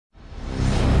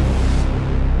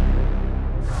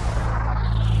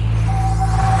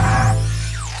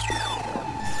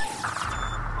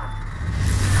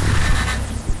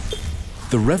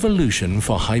The revolution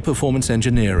for high-performance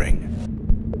engineering.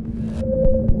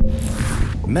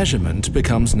 Measurement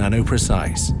becomes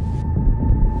nano-precise.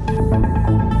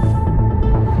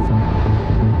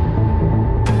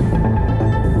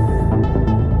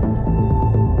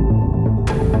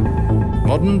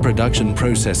 Modern production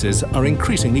processes are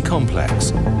increasingly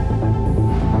complex.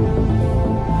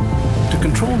 To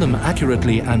control them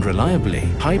accurately and reliably,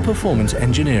 high-performance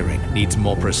engineering needs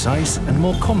more precise and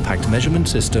more compact measurement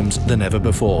systems than ever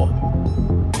before.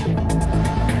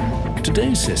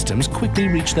 Today's systems quickly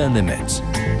reach their limits.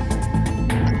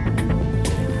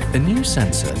 A new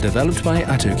sensor developed by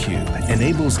ATOCube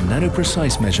enables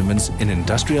nano-precise measurements in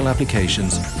industrial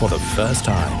applications for the first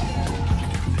time.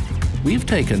 We've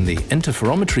taken the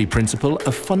interferometry principle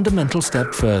a fundamental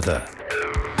step further.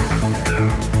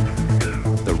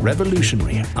 The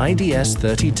revolutionary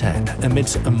IDS3010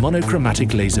 emits a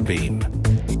monochromatic laser beam.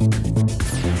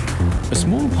 A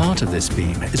small part of this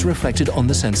beam is reflected on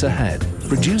the sensor head,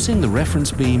 producing the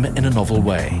reference beam in a novel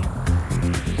way.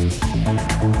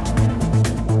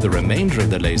 The remainder of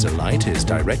the laser light is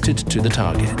directed to the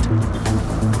target.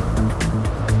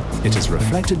 It is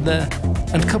reflected there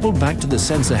and coupled back to the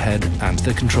sensor head and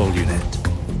the control unit.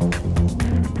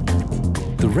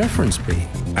 The reference beam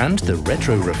and the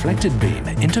retro-reflected beam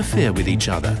interfere with each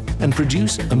other and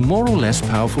produce a more or less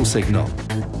powerful signal,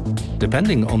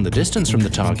 depending on the distance from the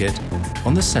target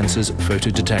on the sensor's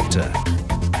photodetector.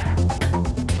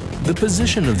 The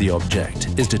position of the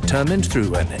object is determined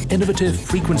through an innovative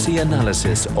frequency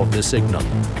analysis of the signal.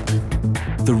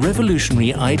 The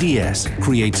revolutionary IDS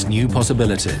creates new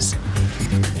possibilities.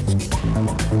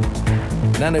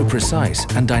 Nano-precise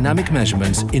and dynamic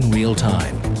measurements in real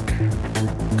time.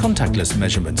 Contactless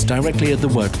measurements directly at the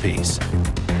workpiece.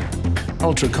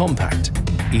 Ultra-compact,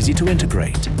 easy to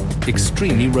integrate,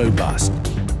 extremely robust.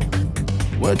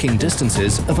 Working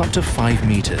distances of up to 5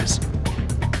 meters.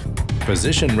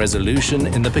 Position resolution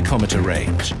in the picometer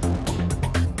range.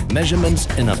 Measurements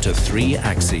in up to 3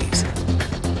 axes.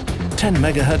 10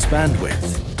 MHz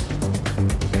bandwidth.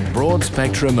 Broad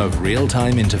spectrum of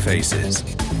real-time interfaces.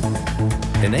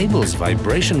 Enables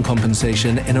vibration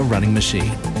compensation in a running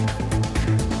machine.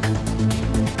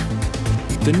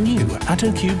 The new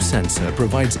ATOCube sensor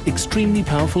provides extremely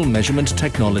powerful measurement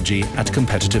technology at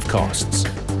competitive costs.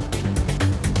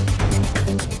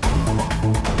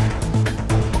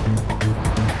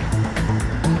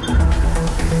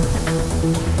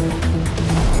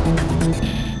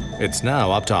 It's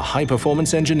now up to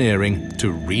high-performance engineering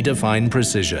to redefine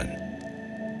precision.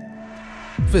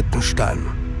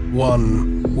 WITTENSTEIN,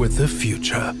 one with the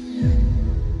future.